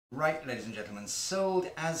Right, ladies and gentlemen, sold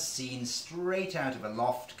as seen, straight out of a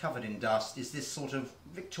loft, covered in dust, is this sort of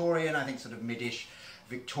Victorian, I think sort of mid-ish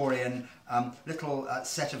Victorian little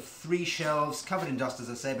set of 3 shelves, covered in dust, as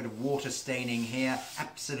I say, a bit of water staining here,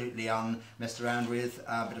 absolutely unmessed around with,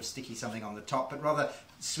 a bit of sticky something on the top, but rather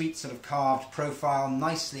sweet sort of carved profile,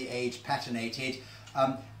 nicely aged, patinated,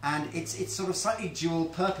 and it's sort of slightly dual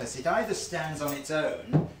purpose. It either stands on its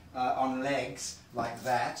own, on legs like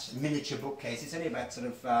that, miniature bookcase. It's only about sort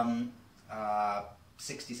of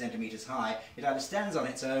 60 centimetres high. It either stands on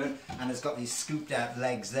its own and has got these scooped out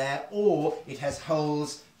legs there, or it has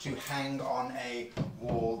holes to hang on a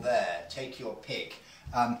wall there. Take your pick.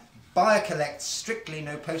 Buyer collects strictly,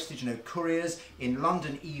 no postage, no couriers, in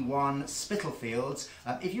London E1, Spitalfields.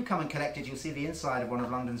 If you come and collect it, you'll see the inside of one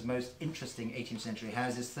of London's most interesting 18th century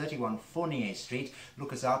houses, 31 Fournier Street.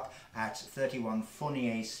 Look us up at 31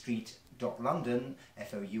 Fournier Street London,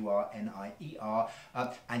 Fournier,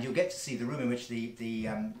 and you'll get to see the room in which the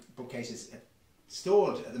bookcase is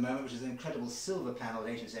stored at the moment, which is an incredible silver panelled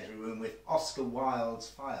 18th century room with Oscar Wilde's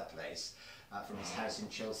fireplace from his house in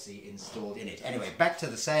Chelsea installed in it. Anyway, back to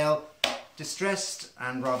the sale. Distressed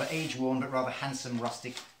and rather age-worn but rather handsome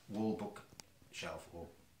rustic wall book shelf or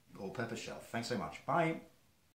all-purpose shelf. Thanks so much. Bye.